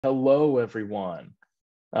Hello, everyone.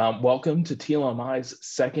 Welcome to TLMI's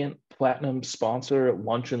second Platinum Sponsor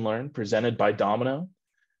Lunch and Learn presented by Domino.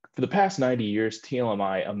 For the past 90 years,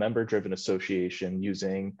 TLMI, a member-driven association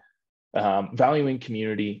valuing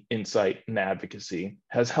community, insight, and advocacy,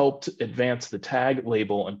 has helped advance the tag,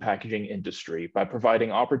 label, and packaging industry by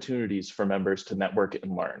providing opportunities for members to network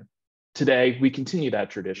and learn. Today, we continue that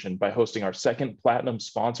tradition by hosting our second Platinum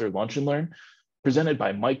Sponsor Lunch and Learn presented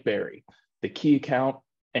by Mike Berry, the key account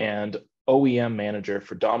and OEM manager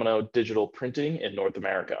for Domino Digital Printing in North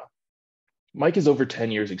America. Mike has over 10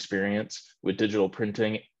 years experience with digital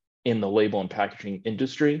printing in the label and packaging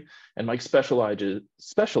industry, and Mike specializes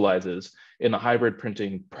in the hybrid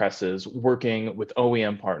printing presses, working with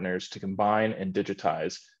OEM partners to combine and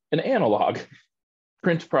digitize an analog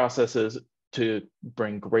print processes to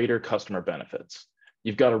bring greater customer benefits.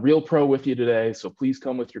 You've got a real pro with you today, so please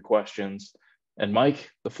come with your questions. And Mike,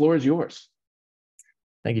 the floor is yours.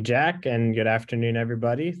 Thank you, Jack, and good afternoon,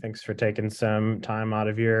 everybody. Thanks for taking some time out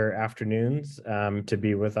of your afternoons to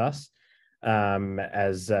be with us.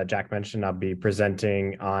 As Jack mentioned, I'll be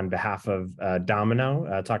presenting on behalf of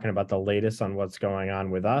Domino, talking about the latest on what's going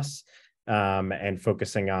on with us and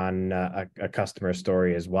focusing on a customer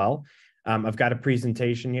story as well. I've got a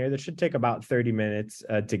presentation here that should take about 30 minutes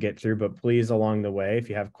to get through, but please, along the way, if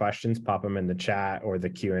you have questions, pop them in the chat or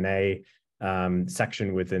the Q&A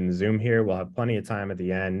section within Zoom here. We'll have plenty of time at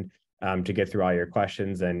the end to get through all your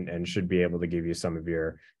questions and should be able to give you some of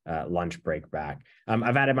your lunch break back.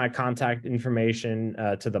 I've added my contact information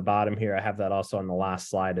to the bottom here. I have that also on the last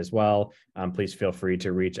slide as well. Please feel free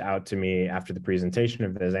to reach out to me after the presentation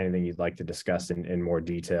if there's anything you'd like to discuss in more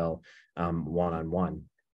detail one-on-one.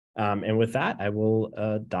 And with that, I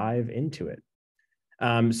will dive into it.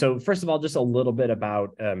 So first of all, just a little bit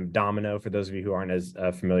about Domino, for those of you who aren't as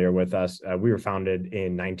familiar with us. We were founded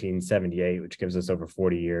in 1978, which gives us over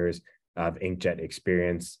 40 years of inkjet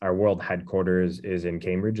experience. Our world headquarters is in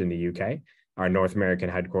Cambridge in the UK. Our North American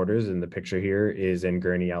headquarters in the picture here is in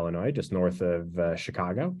Gurnee, Illinois, just north of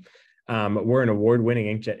Chicago. We're an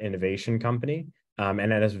award-winning inkjet innovation company.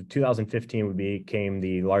 And as of 2015, we became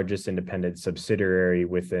the largest independent subsidiary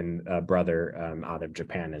within Brother out of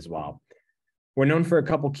Japan as well. We're known for a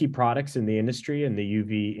couple key products in the industry in the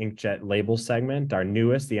UV inkjet label segment. Our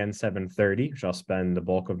newest, the N730, which I'll spend the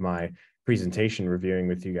bulk of my presentation reviewing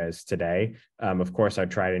with you guys today. Of course, our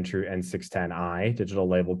tried and true N610i digital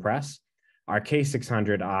label press. Our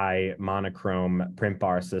K600i monochrome print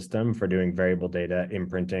bar system for doing variable data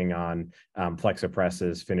imprinting on flexo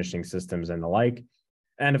presses, finishing systems, and the like.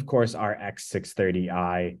 And of course, our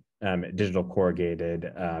X630i digital corrugated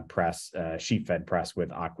press, sheet-fed press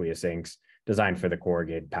with aqueous inks, designed for the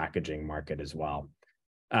corrugated packaging market as well.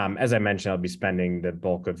 As I mentioned, I'll be spending the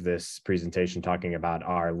bulk of this presentation talking about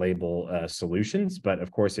our label solutions. But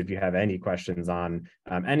of course, if you have any questions on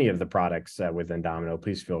any of the products within Domino,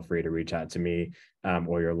 please feel free to reach out to me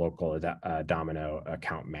or your local Domino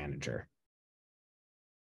account manager.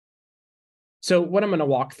 So what I'm going to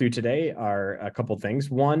walk through today are a couple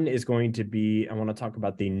things. One is going to be, I want to talk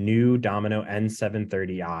about the new Domino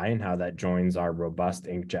N730i and how that joins our robust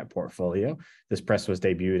inkjet portfolio. This press was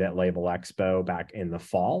debuted at Label Expo back in the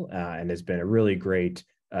fall and has been a really great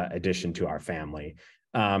addition to our family.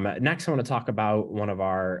 Next, I want to talk about one of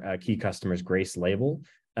our key customers, Grace Label,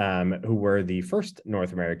 who were the first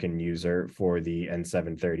North American user for the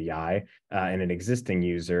N730i and an existing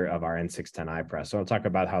user of our N610i press. So I'll talk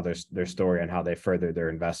about how their story and how they furthered their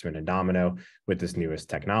investment in Domino with this newest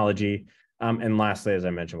technology. And lastly, as I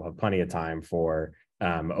mentioned, we'll have plenty of time for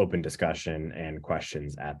open discussion and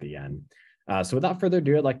questions at the end. So without further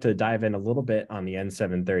ado, I'd like to dive in a little bit on the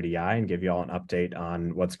N730i and give you all an update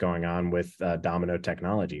on what's going on with Domino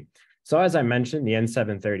technology. So as I mentioned, the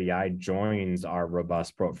N730i joins our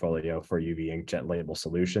robust portfolio for UV inkjet label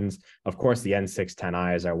solutions. Of course, the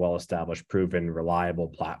N610i is our well-established, proven, reliable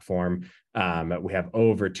platform. We have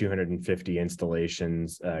over 250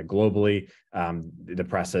 installations globally. The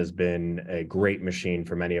press has been a great machine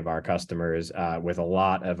for many of our customers, with a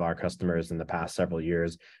lot of our customers in the past several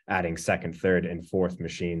years adding second, third, and fourth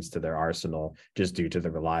machines to their arsenal just due to the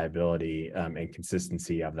reliability and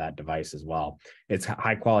consistency of that device as well. It's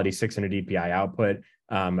high quality 600 dpi output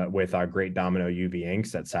with our great Domino UV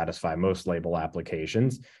inks that satisfy most label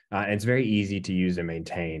applications. And it's very easy to use and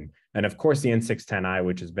maintain. And of course, the N610i,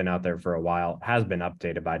 which has been out there for a while, has been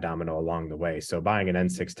updated by Domino along the way. So buying an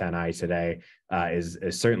N610i today is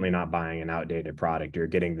certainly not buying an outdated product. You're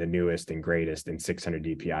getting the newest and greatest in 600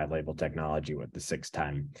 dpi label technology with the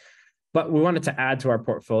 610. But we wanted to add to our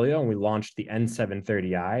portfolio, and we launched the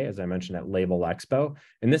N730i, as I mentioned, at Label Expo.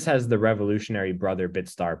 And this has the revolutionary Brother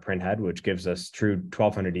Bitstar printhead, which gives us true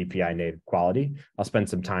 1200 DPI native quality. I'll spend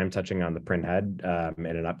some time touching on the printhead in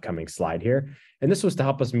an upcoming slide here. And this was to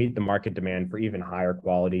help us meet the market demand for even higher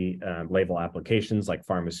quality label applications like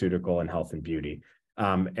pharmaceutical and health and beauty.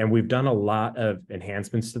 And we've done a lot of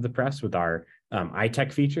enhancements to the press with our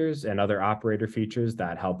iTech features and other operator features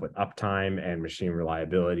that help with uptime and machine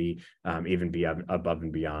reliability, even above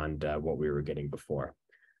and beyond what we were getting before.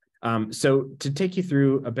 So to take you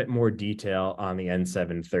through a bit more detail on the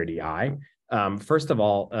N730i, first of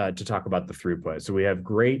all, to talk about the throughput. So we have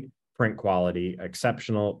great print quality,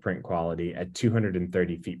 exceptional print quality at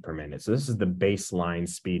 230 feet per minute. So this is the baseline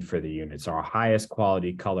speed for the unit. So our highest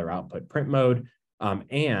quality color output print mode.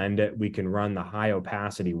 And we can run the high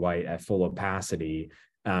opacity white at full opacity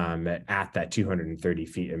at that 230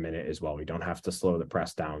 feet a minute as well. We don't have to slow the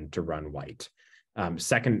press down to run white.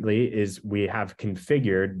 Secondly, is we have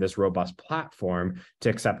configured this robust platform to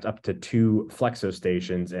accept up to 2 flexo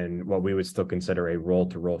stations in what we would still consider a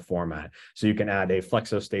roll-to-roll format. So you can add a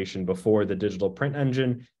flexo station before the digital print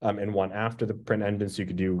engine and one after the print engine, so you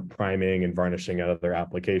could do priming and varnishing and other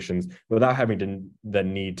applications without having the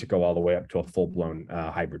need to go all the way up to a full-blown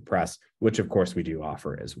hybrid press, which of course we do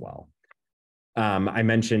offer as well. I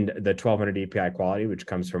mentioned the 1200 DPI quality, which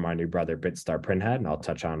comes from our new Brother Bitstar printhead, and I'll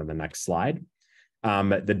touch on in the next slide.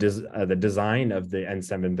 The design of the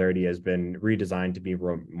N730 has been redesigned to be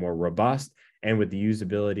more robust and with the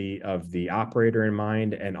usability of the operator in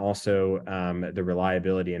mind, and also the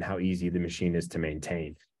reliability and how easy the machine is to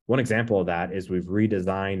maintain. One example of that is we've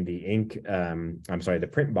redesigned the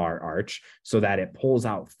print bar arch so that it pulls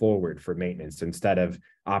out forward for maintenance instead of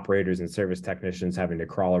operators and service technicians having to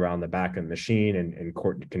crawl around the back of the machine and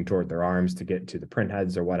contort their arms to get to the print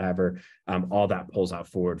heads or whatever. All that pulls out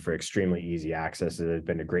forward for extremely easy access. It has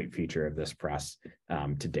been a great feature of this press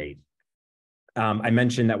to date. I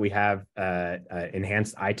mentioned that we have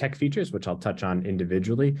enhanced iTech features, which I'll touch on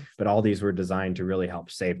individually, but all these were designed to really help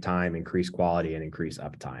save time, increase quality, and increase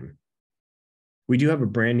uptime. We do have a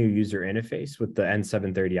brand new user interface with the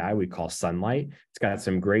N730i we call Sunlight. It's got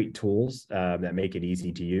some great tools that make it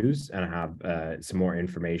easy to use, and I have some more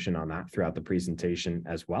information on that throughout the presentation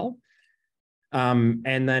as well.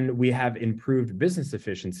 And then we have improved business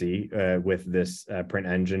efficiency with this print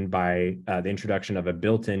engine by the introduction of a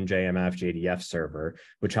built-in JMF JDF server,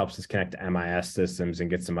 which helps us connect to MIS systems and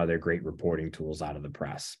get some other great reporting tools out of the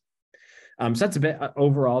press. So that's a bit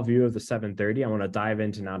overall view of the 730. I want to dive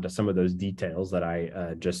into now to some of those details that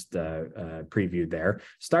I just previewed there,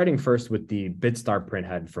 starting first with the Bitstar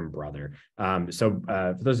printhead from Brother.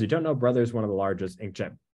 For those who don't know, Brother is one of the largest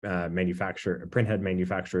inkjet printhead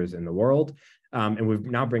manufacturers in the world. And we've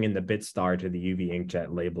now bringing the Bitstar to the UV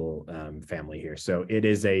inkjet label family here. So it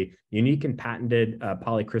is a unique and patented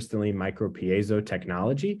polycrystalline micro-piezo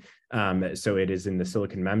technology. So it is in the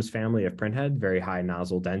silicon MEMS family of printhead, very high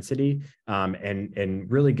nozzle density, and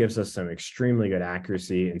really gives us some extremely good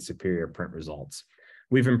accuracy and superior print results.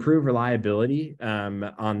 We've improved reliability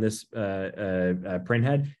on this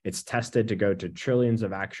printhead. It's tested to go to trillions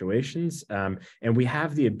of actuations, and we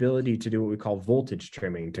have the ability to do what we call voltage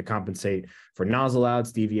trimming to compensate for nozzle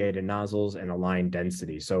outs, deviated nozzles, and align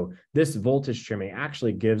density. So this voltage trimming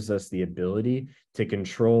actually gives us the ability to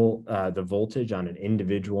control the voltage on an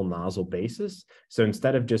individual nozzle basis. So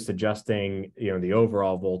instead of just adjusting, the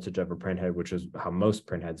overall voltage of a printhead, which is how most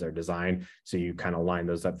printheads are designed, so you kind of line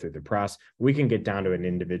those up through the press, we can get down to an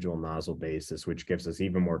individual nozzle basis, which gives us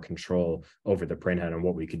even more control over the printhead and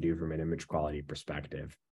what we can do from an image quality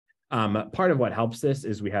perspective. Part of what helps this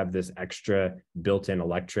is we have this extra built-in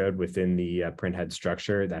electrode within the printhead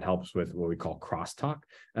structure that helps with what we call crosstalk.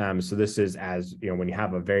 So this is when you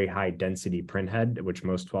have a very high density printhead, which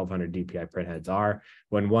most 1200 DPI printheads are,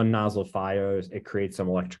 when one nozzle fires, it creates some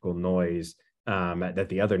electrical noise that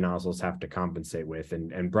the other nozzles have to compensate with.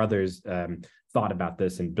 And Brothers thought about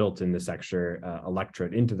this and built in this extra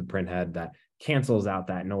electrode into the printhead that cancels out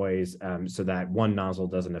that noise so that one nozzle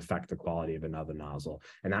doesn't affect the quality of another nozzle.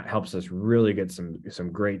 And that helps us really get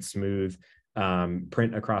some great smooth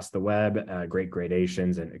print across the web, great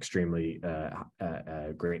gradations, and extremely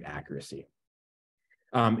great accuracy.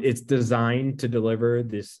 It's designed to deliver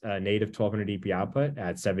this native 1200 dp output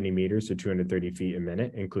at 70 meters, so 230 feet a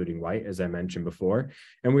minute, including white, as I mentioned before.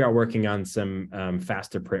 And we are working on some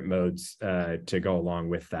faster print modes to go along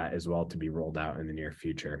with that as well, to be rolled out in the near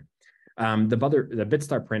future. The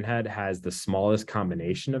Bitstar printhead has the smallest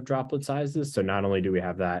combination of droplet sizes. So not only do we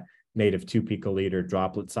have that native 2 picoliter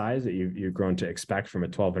droplet size that you've grown to expect from a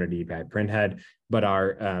 1200 dpi printhead. But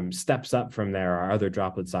our steps up from there, our other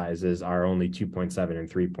droplet sizes are only 2.7 and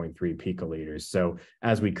 3.3 picoliters. So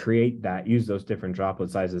as we create that, use those different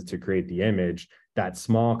droplet sizes to create the image, that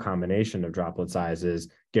small combination of droplet sizes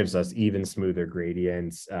gives us even smoother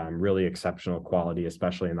gradients, really exceptional quality,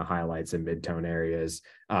 especially in the highlights and midtone areas,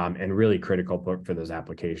 and really critical for those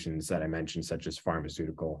applications that I mentioned, such as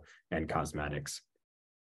pharmaceutical and cosmetics.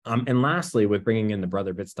 And lastly, with bringing in the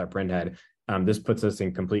Brother Bitstar printhead, this puts us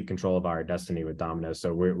in complete control of our destiny with Domino.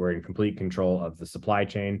 So we're in complete control of the supply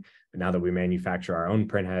chain. Now that we manufacture our own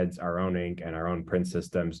printheads, our own ink, and our own print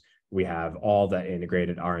systems, we have all that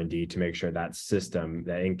integrated R&D to make sure that system,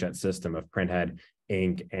 the inkjet system of printhead,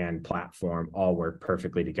 ink, and platform all work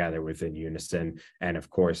perfectly together within unison. And of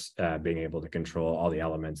course, being able to control all the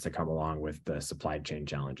elements that come along with the supply chain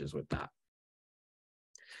challenges with that.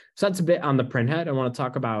 So that's a bit on the printhead. I want to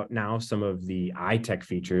talk about now some of the iTech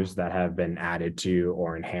features that have been added to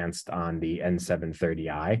or enhanced on the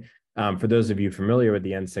N730i. For those of you familiar with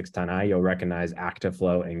the N610i, you'll recognize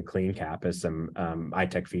ActiveFlow and CleanCap as some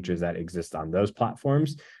iTech features that exist on those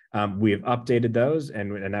platforms. We have updated those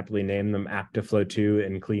and aptly named them ActiveFlow 2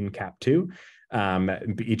 and CleanCap 2.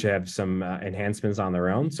 Each have some enhancements on their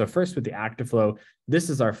own. So first with the ActiveFlow, this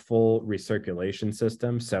is our full recirculation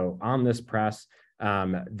system. So on this press,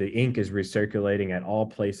 the ink is recirculating at all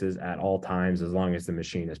places at all times as long as the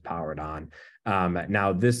machine is powered on.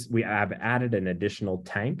 Now we have added an additional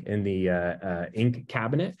tank in the ink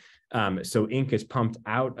cabinet. So ink is pumped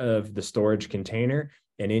out of the storage container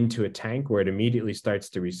and into a tank where it immediately starts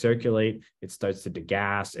to recirculate, it starts to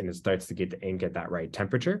degas, and it starts to get the ink at that right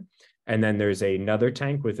temperature. And then there's another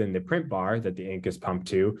tank within the print bar that the ink is pumped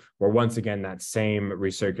to, where once again, that same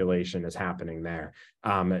recirculation is happening there.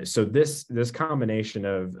 So this combination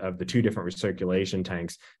of the two different recirculation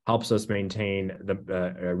tanks helps us maintain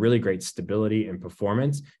a really great stability and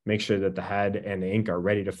performance, make sure that the head and the ink are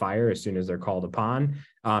ready to fire as soon as they're called upon,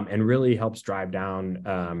 and really helps drive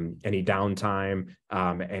down any downtime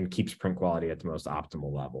and keeps print quality at the most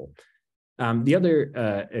optimal level. The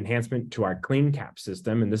other enhancement to our CleanCap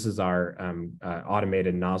system, and this is our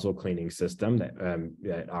automated nozzle cleaning system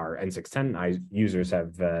that our N610i users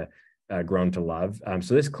have grown to love.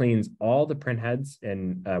 So this cleans all the print heads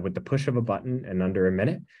with the push of a button in under a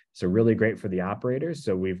minute. So really great for the operators.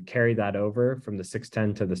 So we've carried that over from the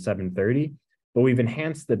 610 to the 730, but we've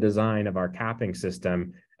enhanced the design of our capping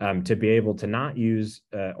system to be able to not use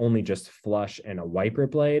only just flush and a wiper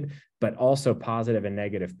blade, but also positive and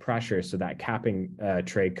negative pressure, so that capping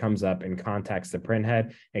tray comes up and contacts the print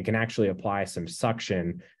head and can actually apply some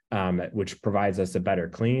suction, which provides us a better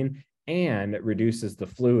clean and reduces the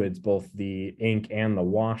fluids, both the ink and the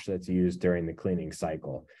wash that's used during the cleaning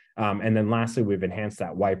cycle. And then lastly, we've enhanced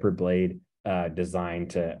that wiper blade design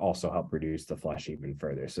to also help reduce the flush even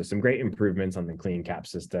further. So some great improvements on the CleanCap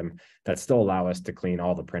system that still allow us to clean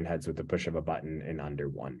all the print heads with the push of a button in under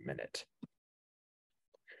 1 minute.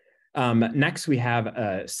 Next, we have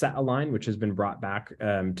a set align, which has been brought back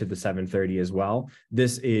to the 730 as well.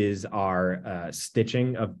 This is our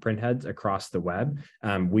stitching of printheads across the web.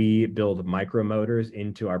 We build micromotors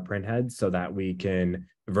into our printheads so that we can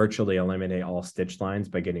virtually eliminate all stitch lines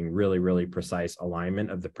by getting really, really precise alignment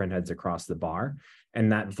of the printheads across the bar. And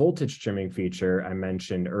that voltage trimming feature I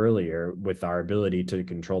mentioned earlier, with our ability to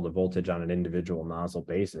control the voltage on an individual nozzle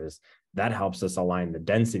basis, that helps us align the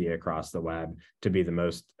density across the web to be the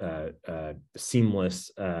most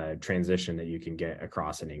seamless transition that you can get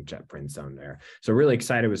across an inkjet print zone there. So really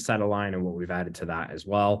excited with set align and what we've added to that as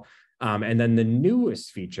well. And then the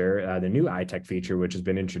newest feature, the new iTech feature, which has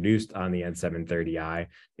been introduced on the N730i,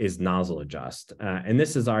 is nozzle adjust. And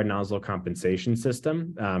this is our nozzle compensation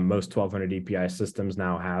system. Most 1200 DPI systems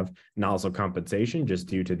now have nozzle compensation just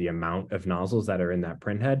due to the amount of nozzles that are in that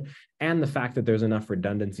printhead and the fact that there's enough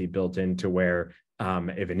redundancy built into where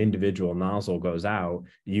if an individual nozzle goes out,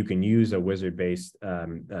 you can use a wizard-based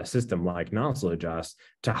system like nozzle adjust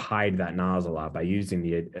to hide that nozzle out by using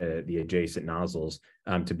the adjacent nozzles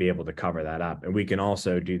to be able to cover that up. And we can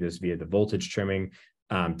also do this via the voltage trimming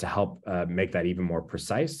to help make that even more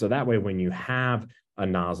precise. So that way, when you have a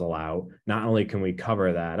nozzle out, not only can we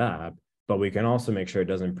cover that up, but we can also make sure it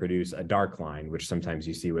doesn't produce a dark line, which sometimes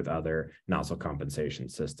you see with other nozzle compensation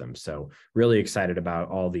systems. So really excited about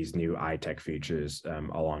all these new iTech features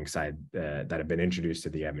alongside that have been introduced to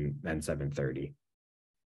the N730.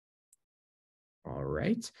 All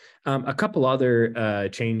right. A couple other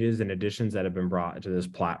changes and additions that have been brought to this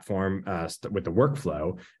platform with the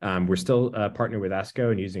workflow. We're still partnered with ESCO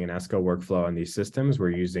and using an ESCO workflow on these systems. We're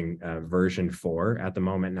using version 4 at the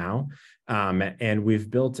moment now. And we've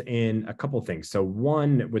built in a couple things. So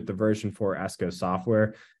one, with the version 4 ESCO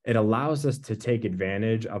software, it allows us to take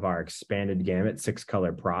advantage of our expanded gamut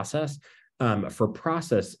 6-color process for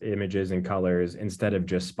process images and colors instead of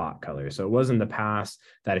just spot colors. So it was in the past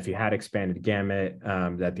that if you had expanded gamut,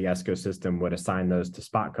 that the ESCO system would assign those to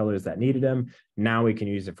spot colors that needed them. Now we can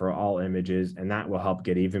use it for all images, and that will help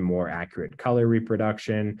get even more accurate color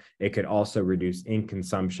reproduction. It could also reduce ink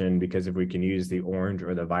consumption, because if we can use the orange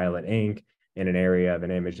or the violet ink in an area of an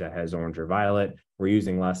image that has orange or violet, we're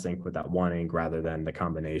using less ink with that one ink rather than the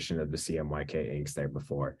combination of the CMYK inks there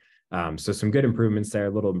before. So some good improvements there,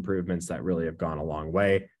 little improvements that really have gone a long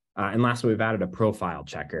way. And lastly, we've added a profile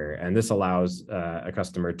checker, and this allows a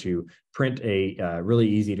customer to print a really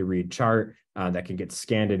easy to read chart that can get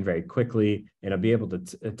scanned in very quickly. And it'll be able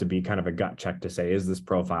to be kind of a gut check to say, is this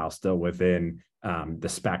profile still within the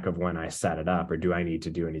spec of when I set it up, or do I need to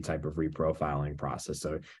do any type of reprofiling process?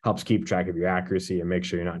 So it helps keep track of your accuracy and make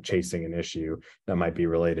sure you're not chasing an issue that might be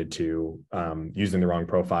related to using the wrong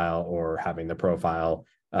profile or having the profile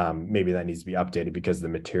maybe that needs to be updated because the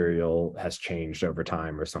material has changed over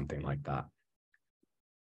time or something like that.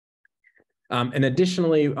 And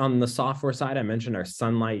additionally, on the software side, I mentioned our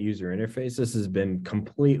Sunlight user interface. This has been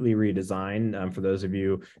completely redesigned. For those of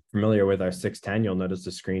you familiar with our 610, you'll notice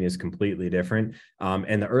the screen is completely different.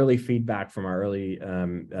 And the early feedback from our early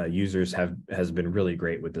users has been really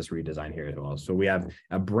great with this redesign here as well. So we have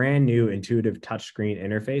a brand new intuitive touchscreen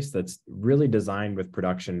interface that's really designed with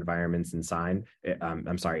production environments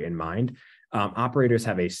in mind. Operators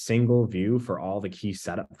have a single view for all the key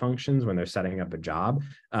setup functions when they're setting up a job,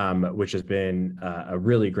 which has been a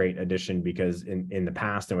really great addition, because in the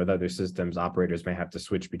past and with other systems, operators may have to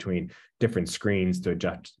switch between different screens to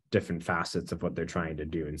adjust different facets of what they're trying to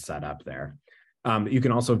do and set up there. You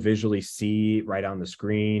can also visually see right on the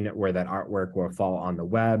screen where that artwork will fall on the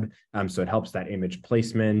web. So it helps that image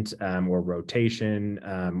placement or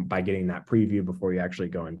rotation by getting that preview before you actually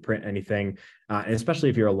go and print anything. And especially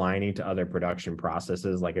if you're aligning to other production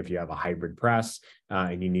processes, like if you have a hybrid press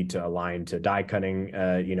and you need to align to die cutting,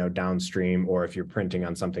 downstream, or if you're printing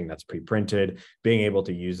on something that's pre-printed, being able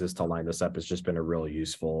to use this to line this up has just been a real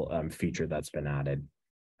useful feature that's been added.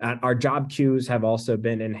 Our job queues have also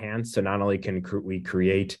been enhanced. So not only can we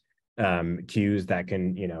create queues that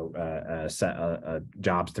can, set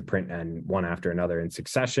jobs to print and one after another in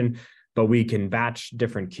succession, but we can batch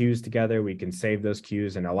different queues together. We can save those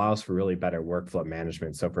queues, and allows for really better workflow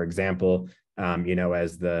management. So for example,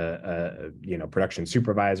 as the, production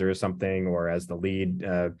supervisor or something, or as the lead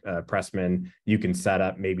pressman, you can set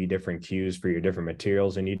up maybe different queues for your different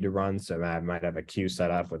materials you need to run. So I might have a queue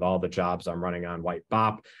set up with all the jobs I'm running on white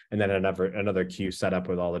BOP, and then another queue set up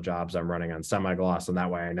with all the jobs I'm running on semi-gloss. And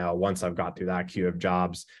that way I know once I've got through that queue of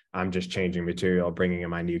jobs, I'm just changing material, bringing in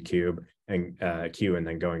my new cube and queue, and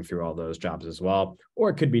then going through all those jobs as well. Or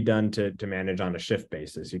it could be done to manage on a shift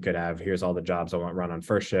basis. You could have, here's all the jobs I want run on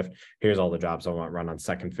first shift, here's all the jobs I want run on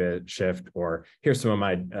second shift, or here's some of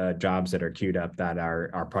my jobs that are queued up that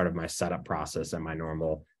are part of my setup process and my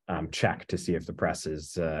normal check to see if the press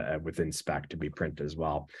is within spec to be printed as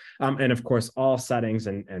well. And of course, all settings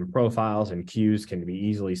and profiles and queues can be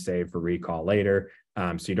easily saved for recall later.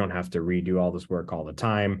 So you don't have to redo all this work all the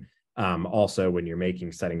time. Also, when you're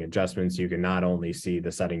making setting adjustments, you can not only see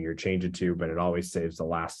the setting you're changing to, but it always saves the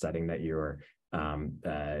last setting that you're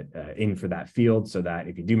in for that field, so that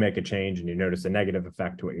if you do make a change and you notice a negative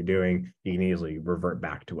effect to what you're doing, you can easily revert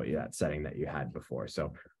back to that setting that you had before.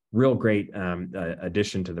 So real great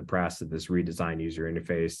addition to the press of this redesigned user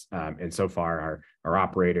interface. And so far, our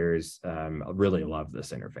operators really love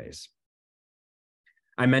this interface.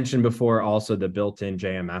 I mentioned before also the built-in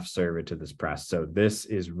JMF server to this press. So this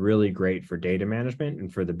is really great for data management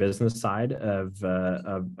and for the business side of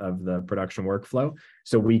the production workflow.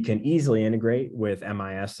 So we can easily integrate with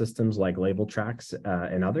MIS systems like Label Tracks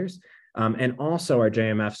and others. And also our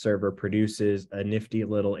JMF server produces a nifty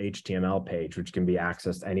little HTML page, which can be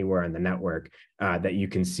accessed anywhere in the network, that you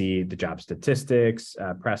can see the job statistics,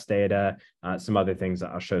 press data, some other things.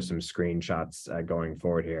 I'll show some screenshots going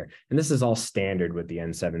forward here. And this is all standard with the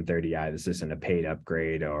N730i. This isn't a paid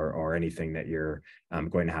upgrade or anything that you're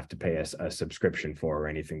going to have to pay a subscription for or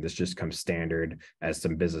anything. This just comes standard as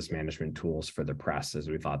some business management tools for the press, as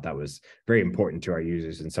we thought that was very important to our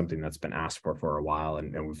users and something that's been asked for a while.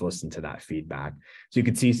 And we've listened to that feedback. So you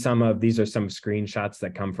can see these are some screenshots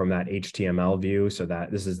that come from that HTML view. So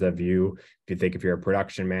that this is the view. If you're a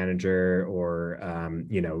production manager or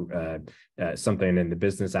something in the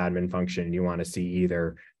business admin function, you want to see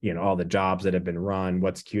either all the jobs that have been run,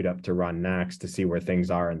 what's queued up to run next, to see where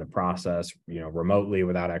things are in the process, remotely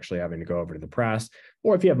without actually having to go over to the press.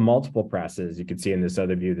 Or if you have multiple presses, you can see in this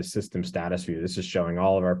other view, the system status view. This is showing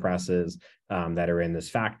all of our presses that are in this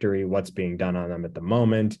factory, what's being done on them at the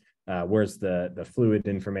moment. Where's the fluid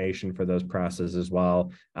information for those presses as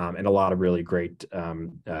well, and a lot of really great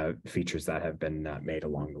features that have been made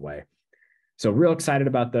along the way. So real excited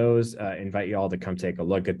about those. Invite you all to come take a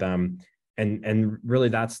look at them. And really,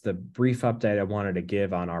 that's the brief update I wanted to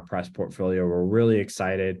give on our press portfolio. We're really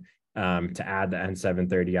excited to add the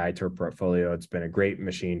N730i to our portfolio. It's been a great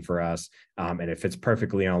machine for us, and it fits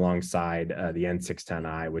perfectly alongside the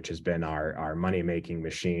N610i, which has been our money-making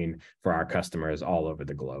machine for our customers all over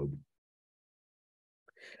the globe.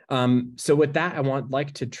 So with that, I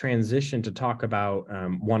like to transition to talk about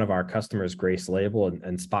one of our customers, Grace Label,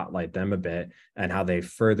 and spotlight them a bit and how they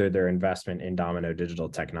further their investment in Domino digital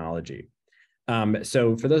technology.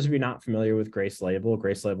 So for those of you not familiar with Grace Label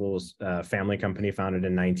was a family company founded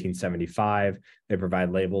in 1975. They provide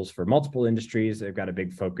labels for multiple industries. They've got a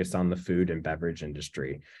big focus on the food and beverage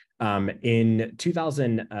industry. In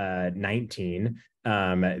 2019,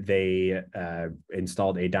 they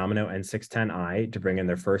installed a Domino N610i to bring in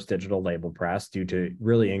their first digital label press due to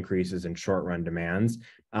really increases in short run demands.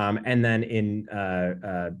 And then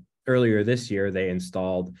earlier this year, they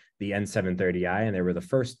installed the N730i, and they were the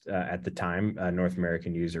first at the time North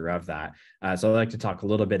American user of that. So I'd like to talk a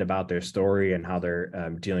little bit about their story and how they're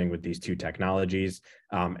dealing with these two technologies.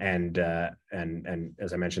 And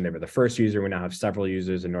as I mentioned, they were the first user. We now have several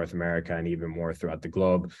users in North America and even more throughout the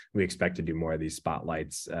globe. We expect to do more of these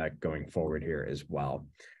spotlights going forward here as well.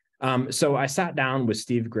 So I sat down with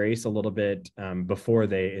Steve Grace a little bit before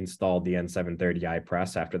they installed the N730i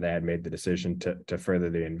press, after they had made the decision to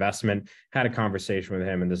further the investment, had a conversation with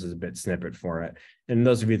him, and this is a bit snippet for it. And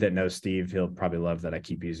those of you that know Steve, he'll probably love that I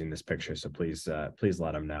keep using this picture, so please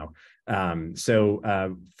let him know.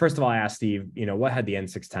 First of all, I asked Steve, what had the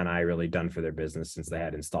N610i really done for their business since they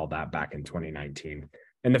had installed that back in 2019?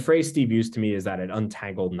 And the phrase Steve used to me is that it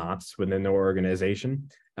untangled knots within their organization.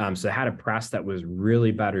 So they had a press that was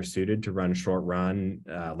really better suited to run short run,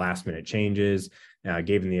 last minute changes,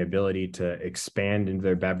 gave them the ability to expand into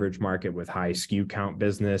their beverage market with high SKU count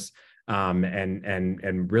business,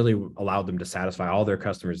 and really allowed them to satisfy all their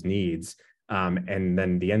customers' needs. And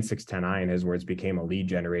then the N610i, in his words, became a lead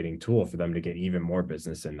generating tool for them to get even more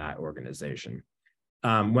business in that organization.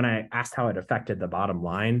 When I asked how it affected the bottom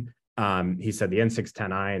line, he said the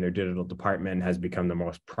N610i and their digital department has become the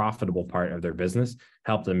most profitable part of their business,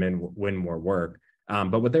 helped them win more work.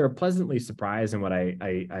 But what they were pleasantly surprised, and what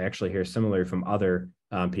I actually hear similarly from other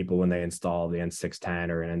people when they install the N610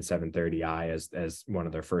 or an N730i as one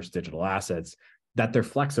of their first digital assets, that their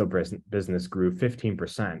Flexo business grew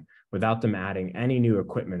 15% without them adding any new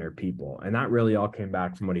equipment or people. And that really all came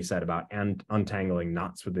back from what he said about untangling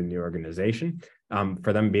knots within the organization.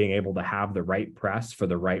 For them being able to have the right press for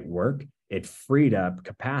the right work, it freed up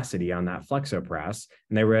capacity on that Flexo press,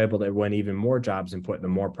 and they were able to win even more jobs and put the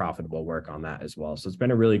more profitable work on that as well. So it's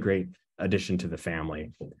been a really great addition to the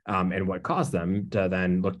family, and what caused them to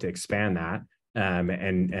then look to expand that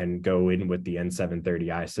and go in with the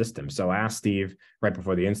N730i system. So I asked Steve right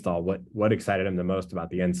before the install what excited him the most about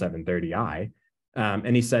the N730i.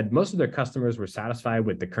 And he said most of their customers were satisfied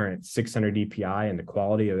with the current 600 DPI and the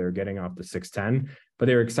quality they were getting off the 610, but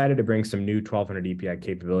they were excited to bring some new 1200 DPI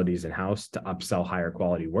capabilities in-house to upsell higher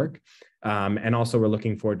quality work. And also we're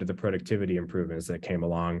looking forward to the productivity improvements that came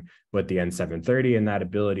along with the N730 and that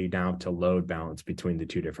ability now to load balance between the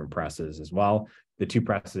two different presses as well. The two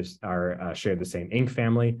presses are share the same ink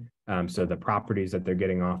family, so the properties that they're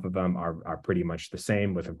getting off of them are pretty much the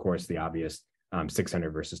same, with, of course, the obvious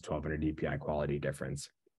 600 versus 1200 DPI quality difference.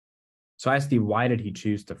 So I asked Steve, why did he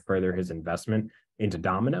choose to further his investment into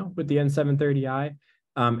Domino with the N730i?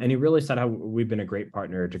 And he really said how we've been a great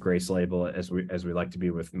partner to Grace Label, as we like to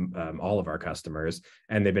be with all of our customers,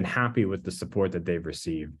 and they've been happy with the support that they've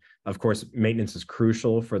received. Of course, maintenance is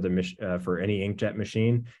crucial for for any inkjet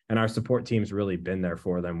machine, and our support team's really been there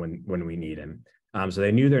for them when we need them. So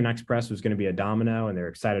they knew their next press was going to be a Domino, and they're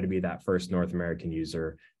excited to be that first North American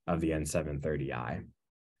user of the N730i.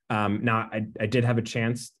 Now, I did have a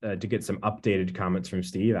chance to get some updated comments from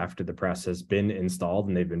Steve after the press has been installed,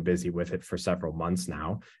 and they've been busy with it for several months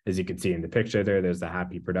now. As you can see in the picture there, there's the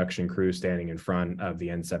happy production crew standing in front of the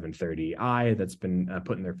N730i that's been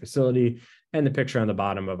put in their facility, and the picture on the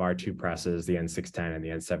bottom of our two presses, the N610 and the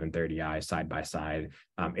N730i, side by side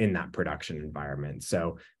in that production environment.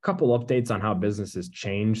 So a couple updates on how business has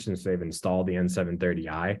changed since they've installed the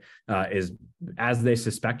N730i is, as they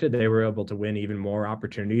suspected, they were able to win even more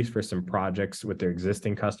opportunities for some projects with their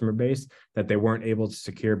existing customer base that they weren't able to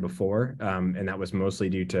secure before. And that was mostly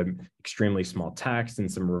due to extremely small text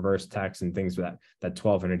and some reverse text and things that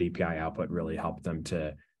 1200 DPI output really helped them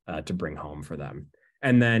to bring home for them.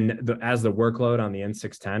 And then as the workload on the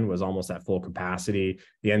N610 was almost at full capacity,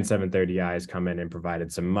 the N730i has come in and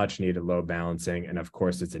provided some much needed load balancing. And of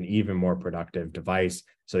course, it's an even more productive device.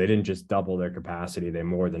 So they didn't just double their capacity, they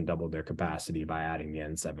more than doubled their capacity by adding the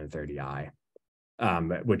N730i,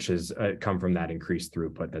 which has come from that increased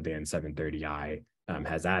throughput that the N730i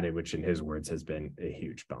has added, which in his words has been a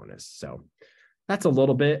huge bonus. So that's a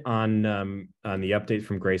little bit on the update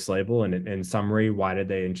from Grace Label. And in summary, why did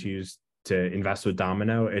they choose to invest with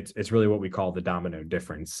Domino? It's really what we call the Domino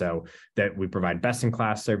difference. So that we provide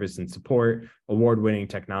best-in-class service and support, award-winning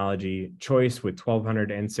technology, choice with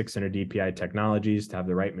 1200 and 600 DPI technologies to have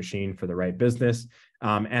the right machine for the right business,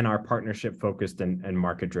 and our partnership-focused and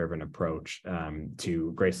market-driven approach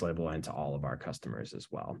to Grace Label and to all of our customers as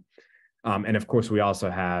well. And of course, we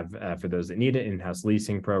also have, for those that need it, in-house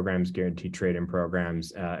leasing programs, guaranteed trade-in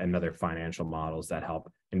programs, and other financial models that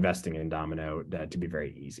help investing in Domino to be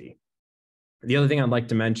very easy. The other thing I'd like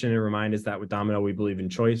to mention and remind is that with Domino, we believe in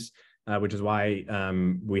choice, which is why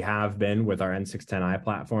we have been with our N610i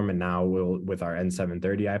platform, and now we'll with our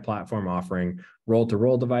N730i platform, offering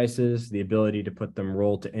roll-to-roll devices, the ability to put them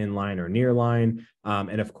roll to inline or nearline,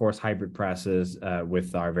 and of course, hybrid presses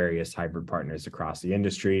with our various hybrid partners across the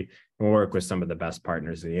industry. We'll work with some of the best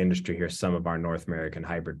partners in the industry. Here's some of our North American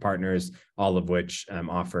hybrid partners, all of which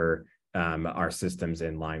offer our systems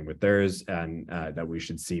in line with theirs, and that we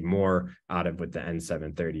should see more out of with the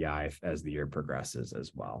N730i as the year progresses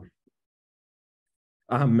as well.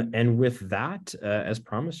 And with that, as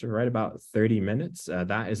promised, we're right about 30 minutes.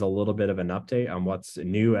 That is a little bit of an update on what's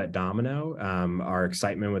new at Domino, our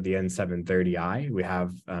excitement with the N730i. We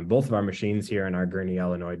have both of our machines here in our Gurnee,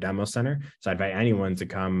 Illinois demo center. So I invite anyone to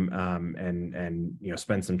come and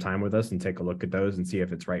spend some time with us and take a look at those and see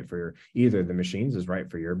if it's right for either of the machines is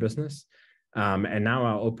right for your business. And now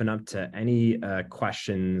I'll open up to any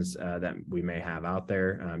questions that we may have out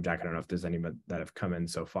there. Jack, I don't know if there's any that have come in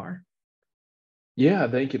so far. Yeah,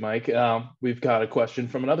 thank you, Mike. We've got a question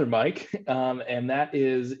from another Mike, and that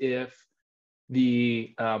is if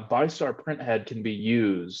the BiStar printhead can be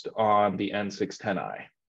used on the N610i.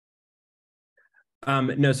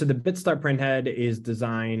 No, so the BitStar printhead is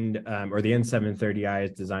designed, or the N730i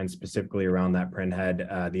is designed specifically around that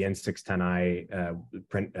printhead. The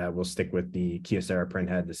N610i will stick with the Kyocera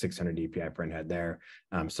printhead, the 600 DPI printhead there.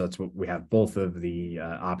 So it's what we have both of the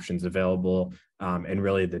options available, and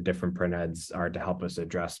really the different printheads are to help us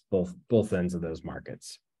address both ends of those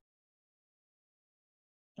markets.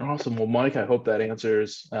 Awesome. Well, Mike, I hope that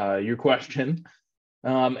answers your question.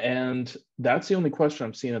 And that's the only question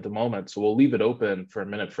I'm seeing at the moment. So we'll leave it open for a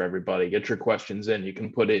minute for everybody. Get your questions in. You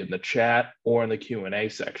can put it in the chat or in the Q&A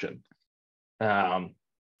section. So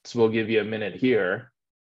we'll give you a minute here.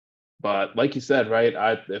 But like you said, right,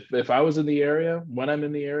 if I was in the area, when I'm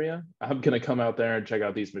in the area, I'm going to come out there and check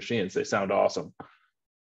out these machines. They sound awesome.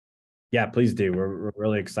 Yeah, please do. We're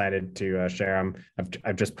really excited to share them.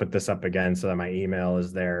 I've just put this up again so that my email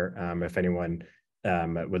is there. If anyone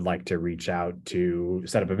would like to reach out to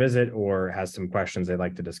set up a visit or has some questions they'd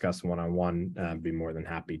like to discuss one-on-one, be more than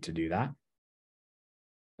happy to do that.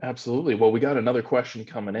 Absolutely. Well, we got another question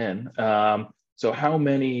coming in. So how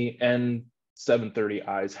many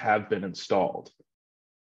N730i's have been installed?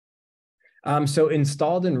 So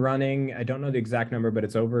installed and running, I don't know the exact number, but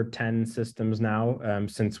it's over 10 systems now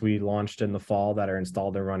since we launched in the fall that are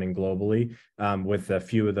installed and running globally, with a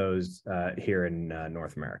few of those here in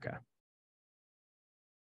North America.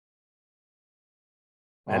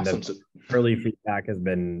 Awesome. And the early feedback has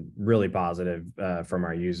been really positive from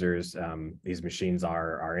our users. These machines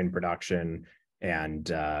are in production, and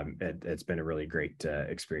it's been a really great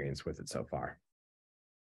experience with it so far.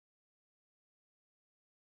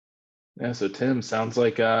 Yeah, so Tim, sounds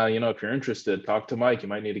like, if you're interested, talk to Mike. You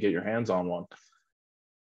might need to get your hands on one.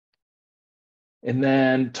 And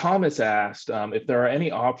then Thomas asked if there are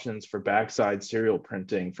any options for backside serial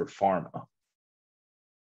printing for pharma.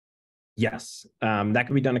 Yes, that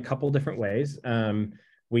can be done a couple different ways.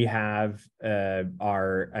 we have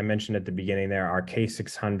I mentioned at the beginning there, our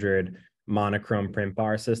K600 monochrome print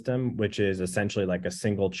bar system, which is essentially like a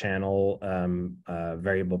single channel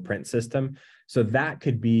variable print system. So that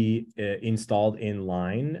could be installed in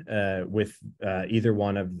line with either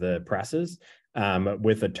one of the presses.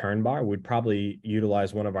 With a turn bar, we'd probably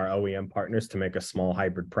utilize one of our OEM partners to make a small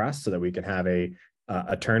hybrid press so that we can have a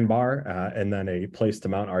turn bar and then a place to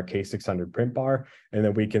mount our K600 print bar. And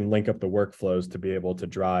then we can link up the workflows to be able to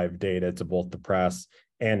drive data to both the press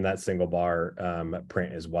and that single bar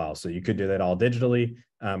print as well. So you could do that all digitally,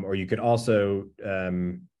 or you could also,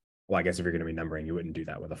 well, I guess if you're going to be numbering, you wouldn't do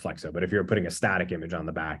that with a Flexo. But if you're putting a static image on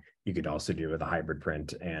the back, you could also do it with a hybrid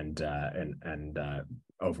print and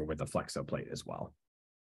over with a Flexo plate as well.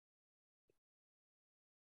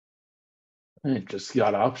 Just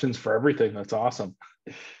got options for everything. That's awesome.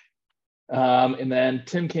 And then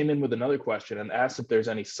Tim came in with another question and asked if there's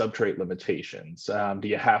any substrate limitations. Do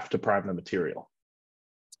you have to prime the material?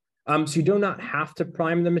 So you do not have to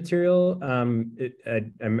prime the material.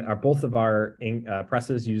 Both of our ink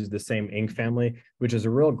presses use the same ink family, which is a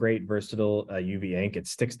real great versatile UV ink. It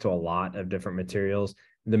sticks to a lot of different materials.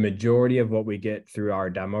 The majority of what we get through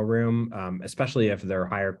our demo room, especially if they're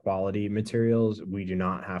higher quality materials, we do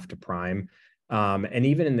not have to prime. And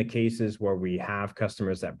even in the cases where we have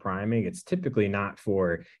customers that priming, it's typically not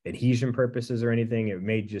for adhesion purposes or anything. It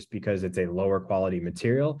may just because it's a lower quality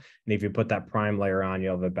material. And if you put that prime layer on,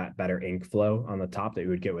 you'll have a better ink flow on the top that you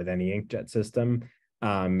would get with any inkjet system.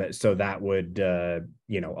 So that would,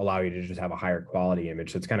 allow you to just have a higher quality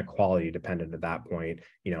image. So it's kind of quality dependent at that point,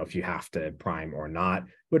 if you have to prime or not,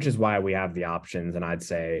 which is why we have the options. And I'd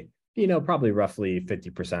say, probably roughly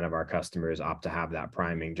 50% of our customers opt to have that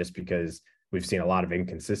priming just because we've seen a lot of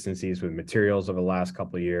inconsistencies with materials over the last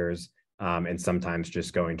couple of years. And sometimes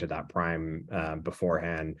just going to that prime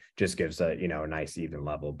beforehand just gives a nice even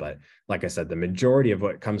level. But like I said, the majority of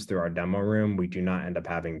what comes through our demo room, we do not end up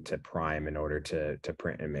having to prime in order to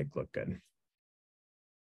print and make look good.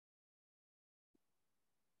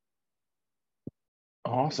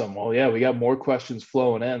 Awesome. Well, yeah, we got more questions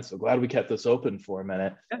flowing in, so glad we kept this open for a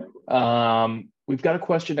minute. We've got a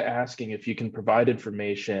question asking if you can provide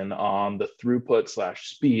information on the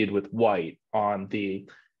throughput/speed with white on the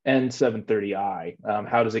N730i.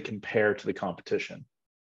 How does it compare to the competition?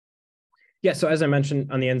 Yeah, so as I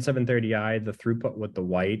mentioned on the N730i, the throughput with the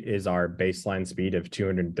white is our baseline speed of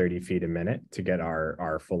 230 feet a minute to get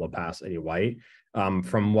our full opacity white.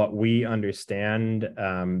 From what we understand,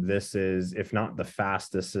 this is, if not the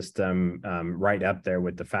fastest system, right up there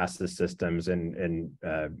with the fastest systems in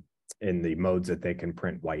the modes that they can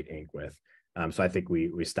print white ink with. So I think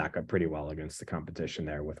we stack up pretty well against the competition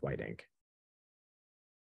there with white ink.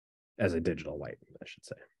 As a digital white, I should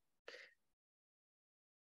say.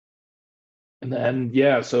 And then,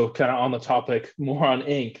 yeah, so kind of on the topic more on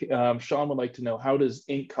ink, Sean would like to know, how does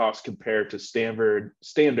ink cost compare to standard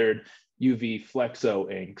UV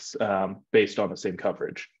Flexo inks based on the same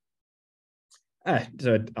coverage?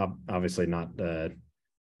 So obviously not a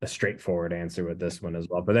straightforward answer with this one as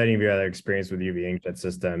well, but any of your other experience with UV inkjet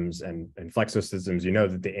systems and Flexo systems,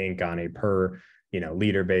 that the ink on a per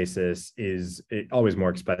liter basis is always more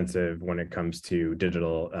expensive when it comes to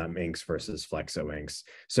digital inks versus Flexo inks.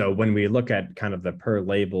 So when we look at kind of the per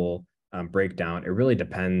label breakdown, it really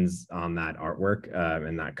depends on that artwork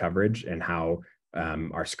and that coverage and how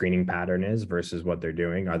our screening pattern is versus what they're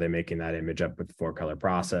doing. Are they making that image up with the 4-color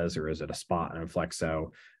process, or is it a spot on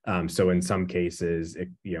Flexo? So in some cases, it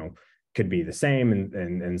could be the same,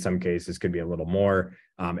 and in some cases could be a little more.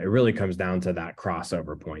 It really comes down to that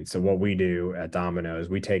crossover point. So what we do at Domino is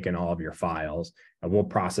we take in all of your files and we'll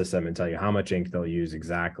process them and tell you how much ink they'll use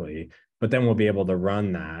exactly. But then we'll be able to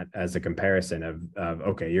run that as a comparison of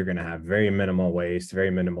okay, you're going to have very minimal waste,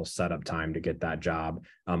 very minimal setup time to get that job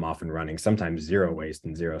off and running, sometimes zero waste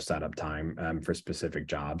and zero setup time for specific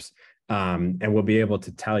jobs. And we'll be able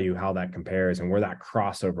to tell you how that compares and where that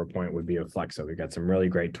crossover point would be with Flexo. We've got some really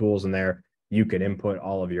great tools in there. You could input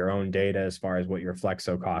all of your own data as far as what your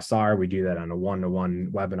Flexo costs are. We do that on a one-to-one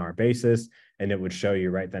webinar basis, and it would show you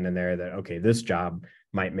right then and there that, okay, this job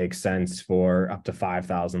might make sense for up to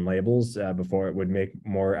 5,000 labels before it would make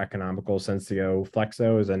more economical sense to go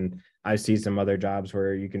Flexos. And I see some other jobs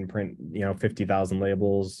where you can print, 50,000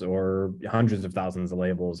 labels or hundreds of thousands of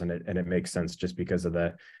labels, and it makes sense just because of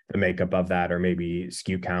the makeup of that, or maybe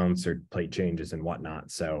SKU counts or plate changes and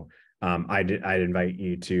whatnot. So I'd invite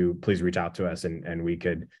you to please reach out to us and we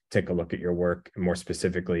could take a look at your work more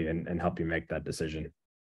specifically and help you make that decision.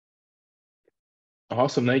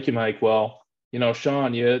 Awesome. Thank you, Mike. Well,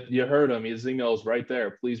 Sean, you heard him. His email is right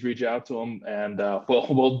there. Please reach out to him, and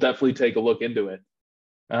we'll definitely take a look into it.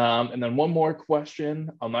 And then one more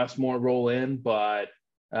question, unless more roll in, but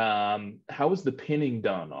how is the pinning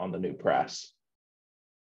done on the new press?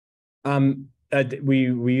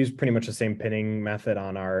 We use pretty much the same pinning method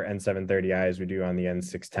on our N730i as we do on the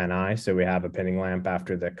N610i. So we have a pinning lamp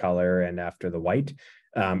after the color and after the white.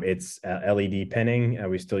 It's LED pinning.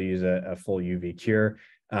 We still use a full UV cure.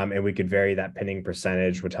 And we could vary that pinning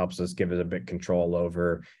percentage, which helps us give us a bit control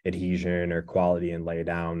over adhesion or quality and lay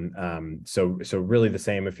down. So really the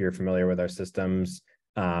same if you're familiar with our systems.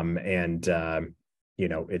 It's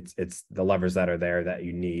the levers that are there that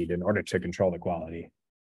you need in order to control the quality.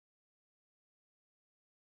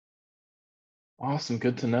 Awesome,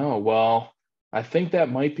 good to know. Well, I think that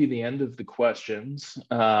might be the end of the questions.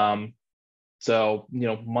 Mike,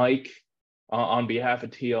 on behalf of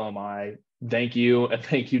TLMI, thank you, and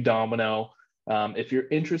thank you, Domino. If you're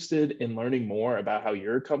interested in learning more about how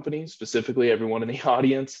your company, specifically everyone in the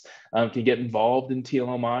audience, can get involved in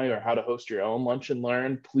TLMI or how to host your own lunch and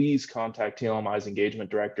learn, please contact TLMI's engagement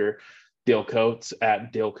director, Dale Coates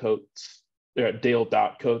at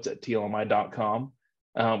dale.coates@tlmi.com.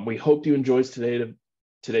 We hope you enjoyed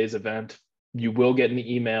today's event. You will get an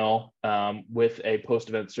email with a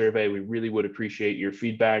post-event survey. We really would appreciate your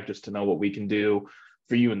feedback just to know what we can do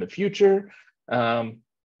for you in the future. And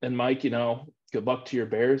Mike, good luck to your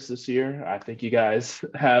Bears this year. I think you guys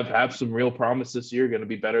have some real promise this year, going to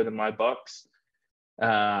be better than my Bucks.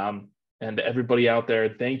 And everybody out there,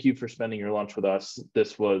 thank you for spending your lunch with us.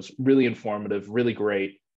 This was really informative, really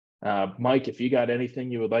great. Mike, if you got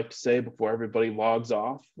anything you would like to say before everybody logs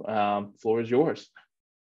off, floor is yours.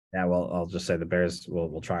 Yeah, well, I'll just say the Bears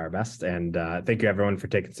will try our best. And thank you, everyone, for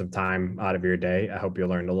taking some time out of your day. I hope you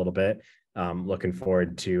learned a little bit. Looking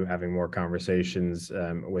forward to having more conversations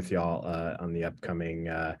with y'all on the upcoming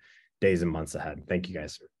days and months ahead. Thank you,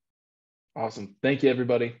 guys. Awesome. Thank you,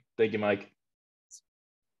 everybody. Thank you, Mike.